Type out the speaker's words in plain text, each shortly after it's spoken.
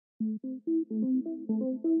Hello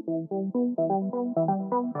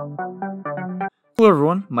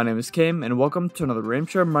everyone, my name is Cam and welcome to another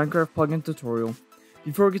RAMShard Minecraft plugin tutorial.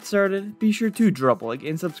 Before we get started, be sure to drop a like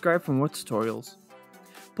and subscribe for more tutorials.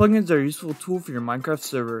 Plugins are a useful tool for your Minecraft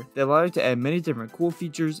server that allow you to add many different cool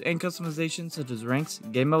features and customizations such as ranks,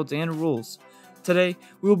 game modes, and rules. Today,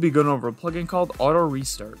 we will be going over a plugin called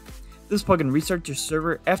AutoRestart. This plugin restarts your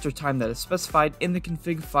server after time that is specified in the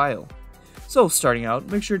config file. So starting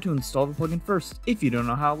out, make sure to install the plugin first. If you don't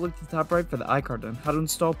know how, look to the top right for the iCard on how to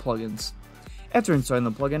install plugins. After installing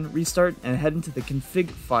the plugin, restart and head into the config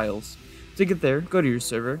files. To get there, go to your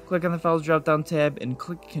server, click on the Files drop-down tab, and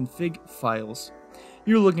click Config Files.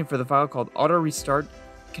 You're looking for the file called AutoRestart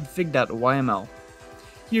config.yml.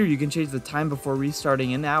 Here you can change the time before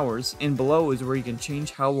restarting in hours, and below is where you can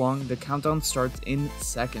change how long the countdown starts in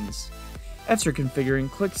seconds. After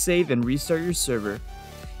configuring, click Save and restart your server.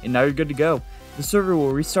 And now you're good to go. The server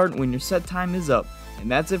will restart when your set time is up. And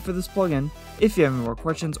that's it for this plugin. If you have any more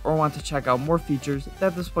questions or want to check out more features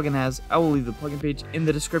that this plugin has, I will leave the plugin page in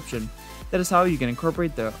the description. That is how you can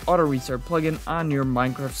incorporate the AutoRestart plugin on your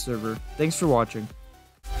Minecraft server. Thanks for watching.